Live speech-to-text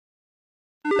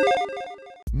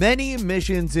Many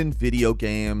missions in video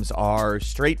games are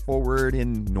straightforward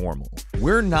and normal.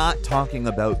 We're not talking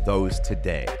about those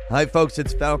today. Hi folks,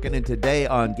 it's Falcon, and today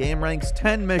on gameranx,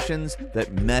 10 missions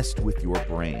that messed with your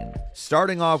brain.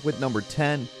 Starting off with number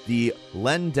 10, the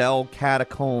Leyndell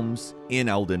Catacombs in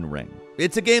Elden Ring.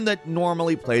 It's a game that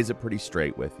normally plays it pretty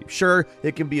straight with you. Sure,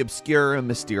 it can be obscure and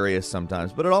mysterious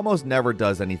sometimes, but it almost never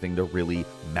does anything to really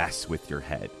mess with your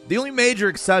head. The only major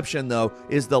exception, though,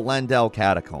 is the Leyndell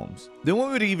Catacombs. The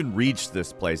only way to even reach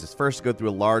this place is first to go through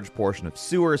a large portion of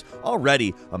sewers,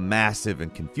 already a massive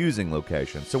and confusing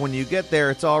location. So when you get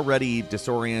there, it's already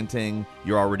disorienting,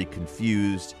 you're already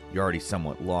confused, you're already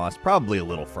somewhat lost, probably a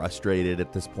little frustrated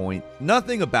at this point.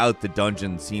 Nothing about the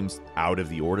dungeon seems out of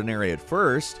the ordinary at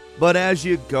first, but as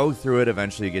you go through it,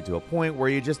 eventually you get to a point where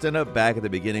you just end up back at the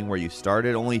beginning where you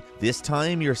started, only this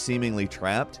time you're seemingly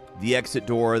trapped. The exit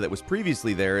door that was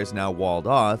previously there is now walled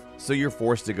off, so you're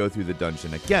forced to go through the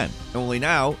dungeon again. Only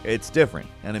now, it's different.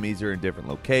 Enemies are in different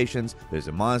locations, there's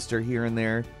a monster here and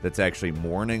there that's actually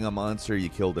mourning a monster you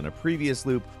killed in a previous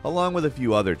loop, along with a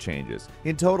few other changes.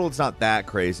 In total, it's not that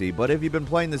crazy, but if you've been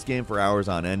playing this game for hours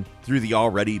on end, through the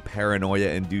already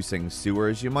paranoia-inducing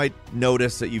sewers, you might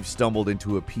notice that you've stumbled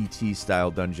into a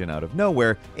PT-style dungeon out of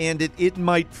nowhere, and it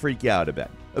might freak you out a bit.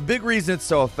 A big reason it's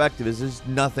so effective is there's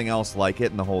nothing else like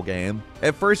it in the whole game.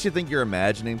 At first you think you're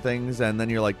imagining things, and then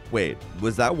you're like, wait,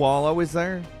 was that wall always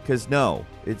there? Because no,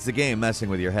 it's the game messing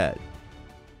with your head.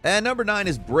 And number 9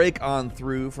 is Break On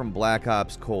Through from Black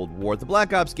Ops Cold War. The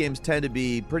Black Ops games tend to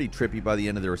be pretty trippy by the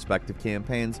end of their respective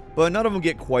campaigns, but none of them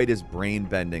get quite as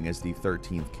brain-bending as the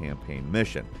 13th campaign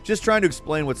mission. Just trying to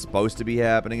explain what's supposed to be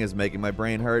happening is making my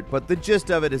brain hurt, but the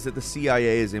gist of it is that the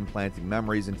CIA is implanting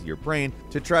memories into your brain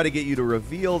to try to get you to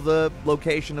reveal the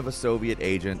location of a Soviet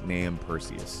agent named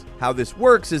Perseus. How this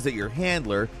works is that your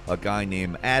handler, a guy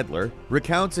named Adler,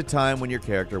 recounts a time when your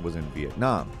character was in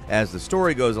Vietnam. As the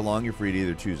story goes along, you're free to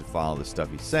either choose to follow the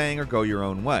stuff he's saying or go your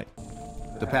own way.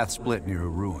 The path split near a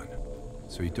ruin,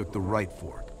 so he took the right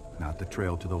fork, not the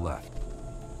trail to the left.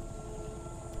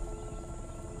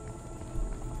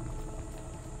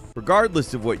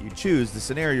 Regardless of what you choose, the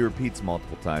scenario repeats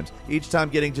multiple times, each time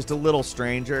getting just a little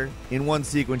stranger. In one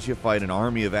sequence you fight an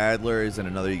army of Adlers, and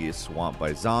another you get swamped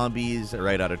by zombies,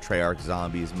 right out of Treyarch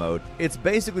Zombies mode. It's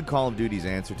basically Call of Duty's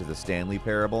answer to the Stanley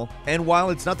parable, and while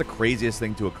it's not the craziest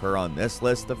thing to occur on this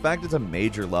list, the fact it's a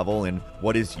major level in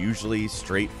what is usually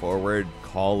straightforward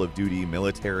Call of Duty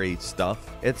military stuff,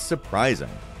 it's surprising.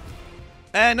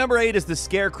 And number 8 is the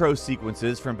Scarecrow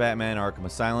sequences from Batman Arkham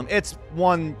Asylum. It's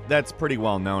one that's pretty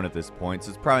well known at this point, so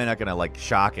it's probably not gonna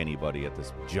shock anybody at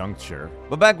this juncture.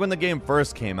 But back when the game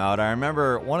first came out, I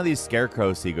remember one of these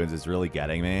Scarecrow sequences really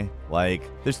getting me.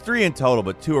 There's 3 in total,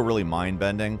 but 2 are really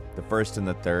mind-bending, the first and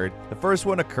the third. The first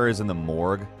one occurs in the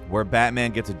morgue, where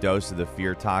Batman gets a dose of the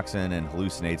fear toxin and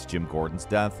hallucinates Jim Gordon's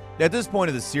death. At this point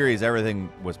of the series, everything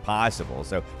was possible,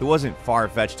 so it wasn't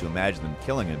far-fetched to imagine them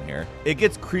killing him here. It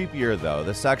gets creepier, though.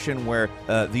 The section where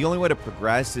the only way to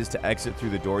progress is to exit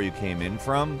through the door you came in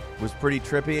from was pretty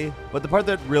trippy, but the part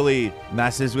that really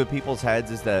messes with people's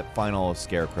heads is that final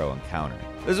Scarecrow encounter.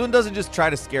 This one doesn't just try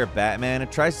to scare Batman,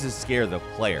 it tries to scare the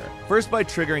player. First by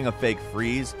triggering a fake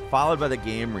freeze, followed by the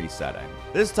game resetting.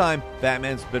 This time,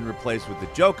 Batman's been replaced with the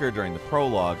Joker during the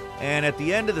prologue, and at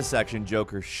the end of the section,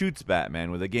 Joker shoots Batman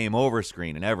with a game over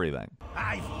screen and everything.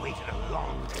 I've waited a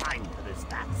long time for this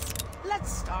dance.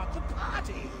 Let's start the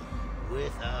party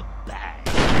with a bang.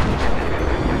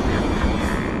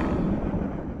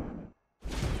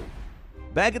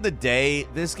 Back in the day,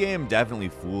 this game definitely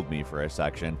fooled me for a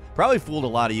section. Probably fooled a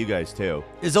lot of you guys too.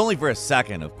 It's only for a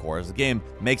second, of course. The game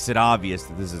makes it obvious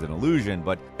that this is an illusion,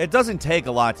 but it doesn't take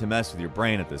a lot to mess with your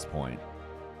brain at this point.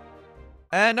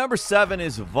 And number 7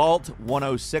 is Vault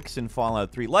 106 in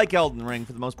Fallout 3. Like Elden Ring,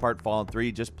 for the most part, Fallout 3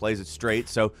 just plays it straight,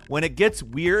 so when it gets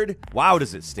weird, wow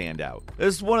does it stand out.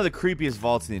 This is one of the creepiest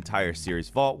vaults in the entire series,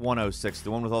 Vault 106,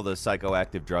 the one with all the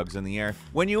psychoactive drugs in the air.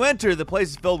 When you enter, the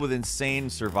place is filled with insane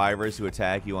survivors who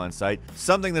attack you on sight,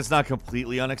 something that's not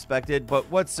completely unexpected,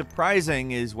 but what's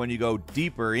surprising is when you go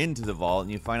deeper into the vault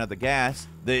and you find out the gas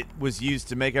that was used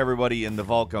to make everybody in the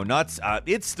vault go nuts,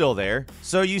 it's still there.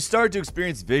 So you start to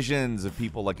experience visions of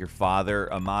people like your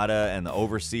father, Amada, and the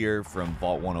Overseer from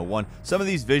Vault 101. Some of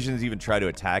these visions even try to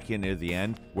attack you near the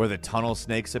end, where the tunnel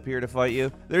snakes appear to fight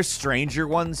you. There's stranger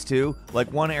ones too,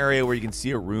 like one area where you can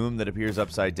see a room that appears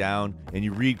upside down, and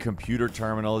you read computer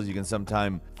terminals. You can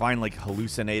sometimes find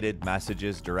hallucinated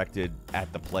messages directed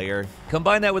at the player.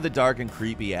 Combine that with the dark and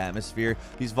creepy atmosphere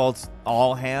these vaults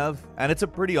all have, and it's a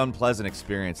pretty unpleasant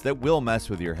experience that will mess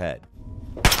with your head.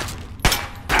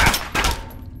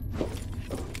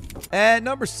 At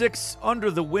number 6, Under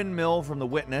the Windmill from The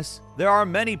Witness. There are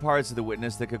many parts of The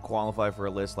Witness that could qualify for a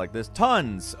list like this.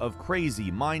 Tons of crazy,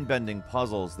 mind-bending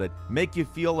puzzles that make you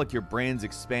feel like your brain's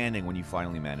expanding when you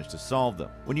finally manage to solve them.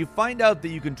 When you find out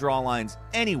that you can draw lines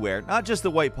anywhere, not just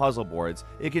the white puzzle boards,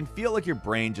 it can feel like your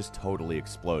brain just totally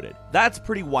exploded. That's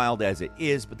pretty wild as it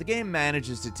is, but the game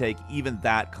manages to take even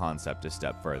that concept a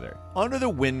step further. Under the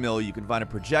Windmill, you can find a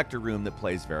projector room that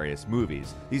plays various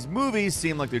movies. These movies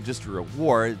seem like they're just a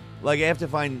reward, like you have to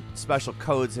find special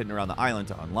codes hidden around the island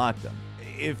to unlock them.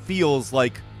 It feels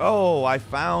like, oh, I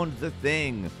found the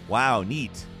thing. Wow,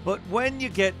 neat. But when you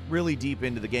get really deep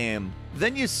into the game,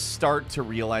 then you start to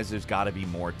realize there's got to be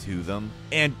more to them.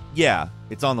 And yeah,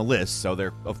 it's on the list, so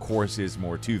there of course is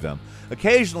more to them.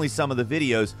 Occasionally, some of the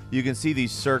videos, you can see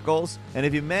these circles, and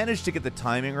if you manage to get the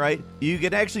timing right, you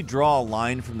can actually draw a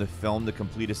line from the film to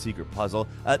complete a secret puzzle.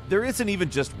 There isn't even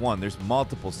just one, there's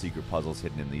multiple secret puzzles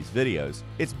hidden in these videos.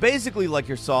 It's basically like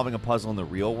you're solving a puzzle in the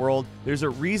real world. There's a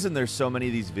reason there's so many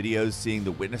of these videos seeing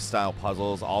the Witness-style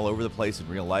puzzles all over the place in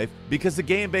real life, because the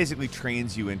game basically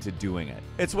trains you into doing it.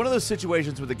 It's one of those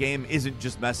situations where the game isn't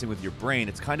just messing with your brain,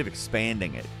 it's kind of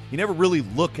expanding it. You never really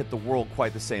look at the world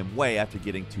quite the same way after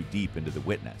getting too deep into the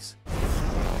Witness.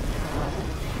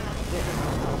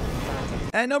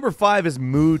 At number 5 is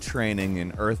Mood Training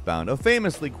in Earthbound, a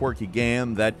famously quirky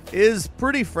game that is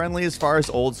pretty friendly as far as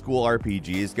old school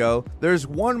RPGs go. There's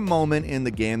one moment in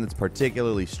the game that's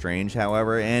particularly strange,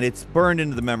 however, and it's burned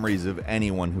into the memories of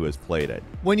anyone who has played it.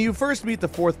 When you first meet the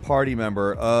fourth party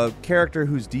member, a character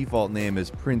whose default name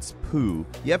is Prince Pooh,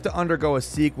 you have to undergo a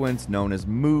sequence known as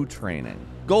Mood Training.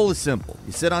 Goal is simple.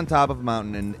 You sit on top of a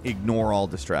mountain and ignore all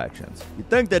distractions. You'd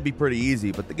think that'd be pretty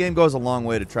easy, but the game goes a long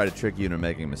way to try to trick you into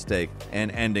making a mistake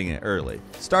and ending it early.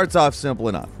 Starts off simple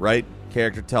enough, right?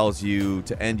 Character tells you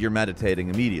to end your meditating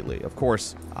immediately. Of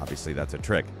course, obviously that's a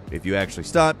trick. If you actually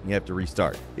stop, you have to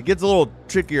restart. It gets a little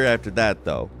trickier after that,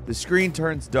 though. The screen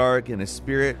turns dark and a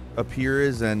spirit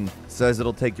appears and says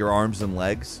it'll take your arms and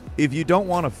legs. If you don't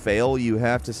want to fail, you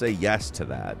have to say yes to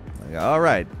that. Like, all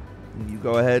right, you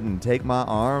go ahead and take my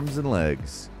arms and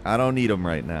legs. I don't need them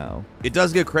right now. It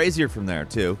does get crazier from there,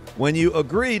 too. When you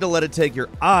agree to let it take your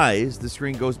eyes, the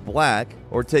screen goes black,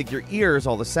 or take your ears,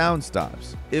 all the sound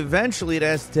stops. Eventually, it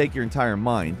has to take your entire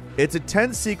mind. It's a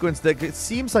tense sequence that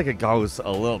seems like it goes a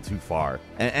little too far,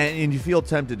 and you feel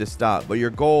tempted to stop, but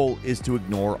your goal is to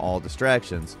ignore all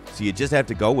distractions, so you just have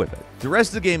to go with it. The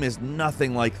rest of the game is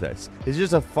nothing like this. It's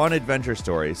just a fun adventure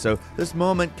story, so this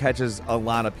moment catches a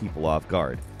lot of people off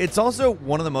guard. It's also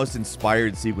one of the most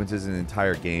inspired sequences in the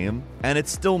entire game, and it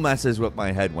still messes with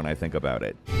my head when I think about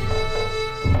it.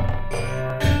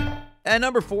 At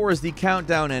number 4 is the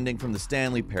countdown ending from the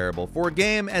Stanley Parable. For a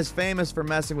game as famous for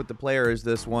messing with the player as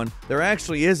this one, there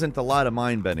actually isn't a lot of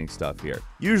mind-bending stuff here.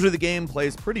 Usually the game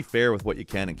plays pretty fair with what you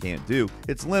can and can't do.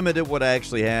 It's limited what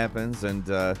actually happens,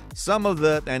 and some of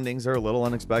the endings are a little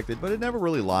unexpected, but it never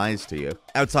really lies to you.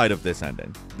 Outside of this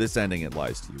ending. This ending it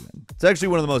lies to you in. It's actually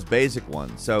one of the most basic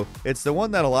ones, so it's the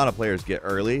one that a lot of players get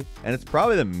early, and it's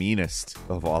probably the meanest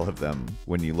of all of them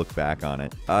when you look back on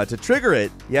it. To trigger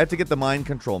it, you have to get the mind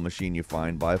control machine you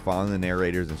find by following the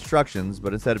narrator's instructions,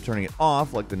 but instead of turning it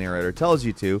off like the narrator tells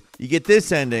you to, you get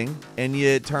this ending and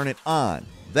you turn it on.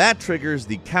 That triggers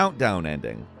the countdown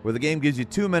ending, where the game gives you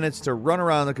 2 minutes to run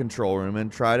around the control room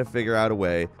and try to figure out a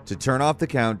way to turn off the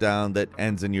countdown that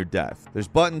ends in your death. There's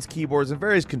buttons, keyboards, and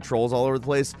various controls all over the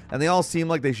place, and they all seem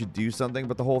like they should do something,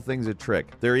 but the whole thing's a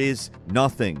trick. There is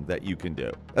nothing that you can do.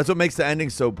 That's what makes the ending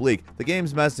so bleak. The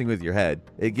game's messing with your head.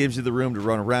 It gives you the room to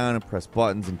run around and press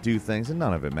buttons and do things, and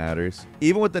none of it matters.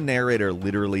 Even with the narrator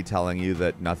literally telling you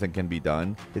that nothing can be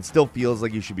done, it still feels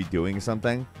like you should be doing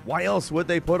something. Why else would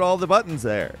they put all the buttons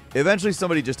there? Eventually,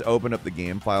 somebody just opened up the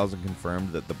game files and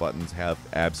confirmed that the buttons have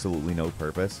absolutely no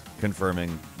purpose,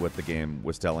 confirming what the game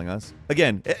was telling us.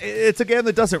 Again, it's a game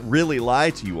that doesn't really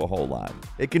lie to you a whole lot.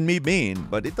 It can be mean,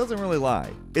 but it doesn't really lie.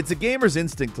 It's a gamer's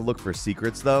instinct to look for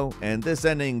secrets, though, and this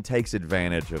ending takes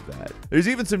advantage of that. There's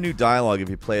even some new dialogue if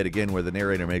you play it again where the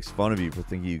narrator makes fun of you for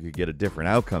thinking you could get a different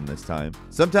outcome this time.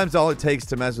 Sometimes all it takes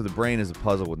to mess with the brain is a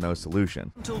puzzle with no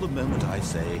solution. Until the moment I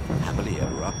say, happily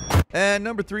ever after. And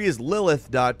number 3 is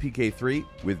Lilith.pk3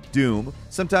 with Doom.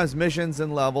 Sometimes missions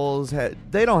and levels,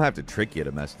 they don't have to trick you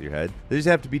to mess with your head. They just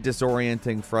have to be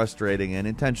disorienting, frustrating, and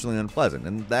intentionally unpleasant,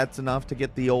 and that's enough to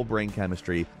get the old brain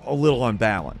chemistry a little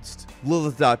unbalanced.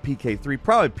 Lilith.pk3,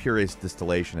 probably purest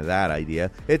distillation of that idea.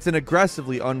 It's an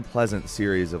aggressively unpleasant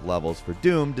series of levels for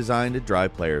Doom designed to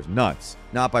drive players nuts.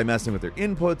 not by messing with their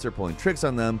inputs or pulling tricks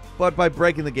on them, but by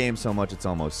breaking the game so much it's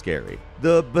almost scary.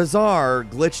 The bizarre,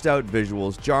 glitched out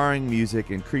visuals, jarring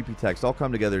music, and creepy text all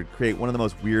come together to create one of the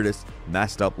most weirdest,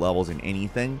 messed up levels in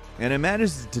anything, and it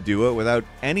manages to do it without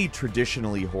any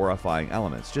traditionally horrifying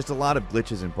elements, just a lot of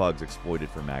glitches and bugs exploited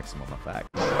for maximum effect.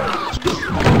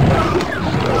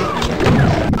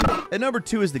 At number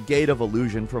 2 is the Gate of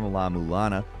Illusion from La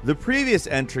Mulana. The previous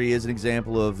entry is an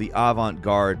example of the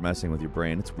avant-garde messing with your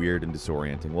brain. It's weird and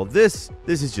disorienting. Well, this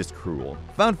is just cruel.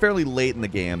 Found fairly late in the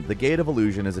game, the Gate of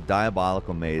Illusion is a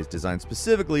diabolical maze designed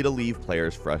specifically to leave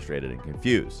players frustrated and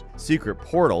confused. Secret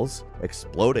portals,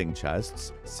 exploding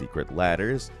chests, secret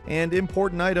ladders, and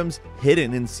important items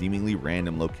hidden in seemingly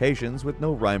random locations with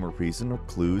no rhyme or reason or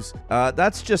clues.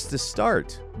 That's just the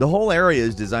start. The whole area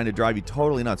is designed to drive you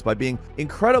totally nuts by being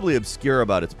incredibly obscure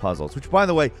about its puzzles, which, by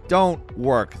the way, don't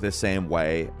work the same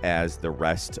way as the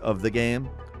rest of the game.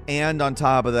 And on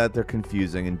top of that, they're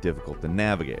confusing and difficult to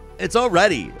navigate. It's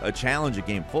already a challenging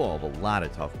game full of a lot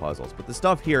of tough puzzles, but the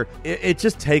stuff here, it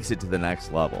just takes it to the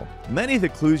next level. Many of the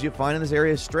clues you find in this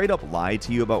area straight up lie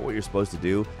to you about what you're supposed to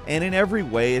do, and in every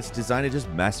way, it's designed to just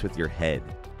mess with your head.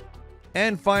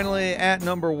 And finally, at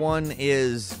number 1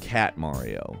 is Cat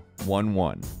Mario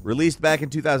 1-1. Released back in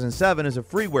 2007 as a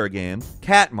freeware game,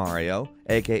 Cat Mario,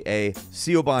 aka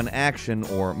Siobhan Action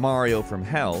or Mario from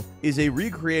Hell, is a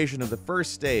recreation of the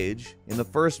first stage in the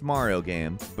first Mario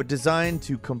game, but designed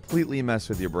to completely mess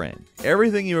with your brain.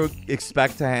 Everything you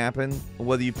expect to happen,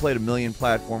 whether you played a million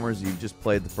platformers or you've just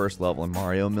played the first level in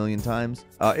Mario a million times,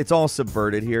 it's all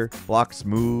subverted here. Blocks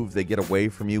move, they get away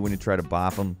from you when you try to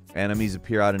bop them. Enemies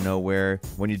appear out of nowhere.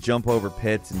 When you jump over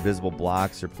pits, invisible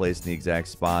blocks are placed in the exact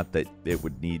spot that it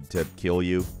would need to kill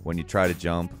you when you try to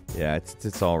jump. Yeah,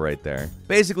 it's all right there.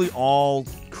 Basically, all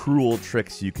cruel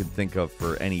tricks you can think of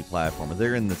for any platformer,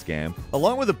 they're in this game,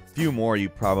 along with a few more you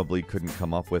probably couldn't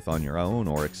come up with on your own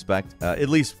or expect, at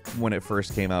least when it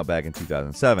first came out back in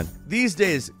 2007. These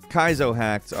days, Kaizo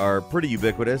hacks are pretty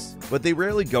ubiquitous, but they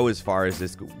rarely go as far as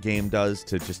this game does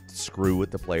to just screw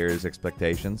with the player's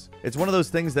expectations. It's one of those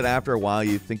things that after a while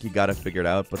you think you got it figured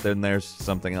out, but then there's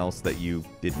something else that you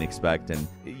didn't expect, and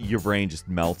your brain just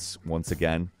melts once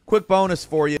again. Quick bonus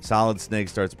for you, Solid Snake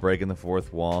starts breaking the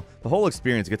fourth wall. The whole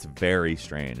experience gets very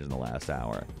strange in the last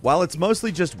hour. While it's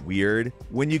mostly just weird,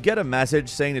 when you get a message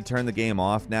saying to turn the game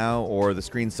off now, or the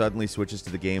screen suddenly switches to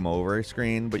the game over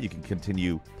screen, but you can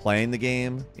continue playing the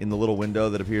game in the little window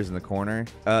that appears in the corner,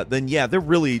 then yeah, they're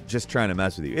really just trying to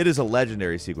mess with you. It is a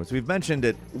legendary sequence. We've mentioned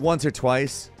it once or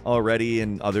twice already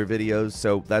in other videos,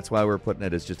 so that's why we're putting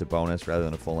it as just a bonus rather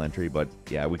than a full entry, but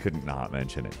yeah, we couldn't not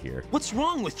mention it here. What's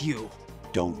wrong with you?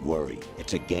 Don't worry,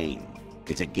 it's a game.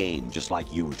 It's a game just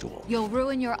like usual. You'll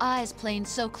ruin your eyes playing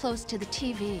so close to the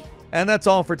TV. And that's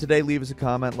all for today. Leave us a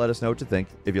comment, let us know what you think.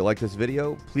 If you like this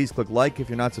video, please click like. If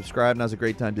you're not subscribed, now's a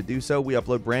great time to do so. We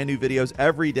upload brand new videos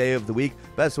every day of the week.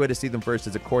 Best way to see them first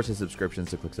is, of course, a subscription,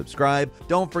 so click subscribe.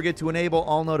 Don't forget to enable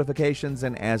all notifications,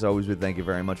 and as always, we thank you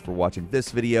very much for watching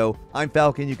this video. I'm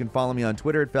Falcon. You can follow me on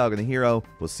Twitter at Falcon the Hero.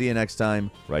 We'll see you next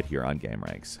time right here on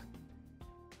gameranx.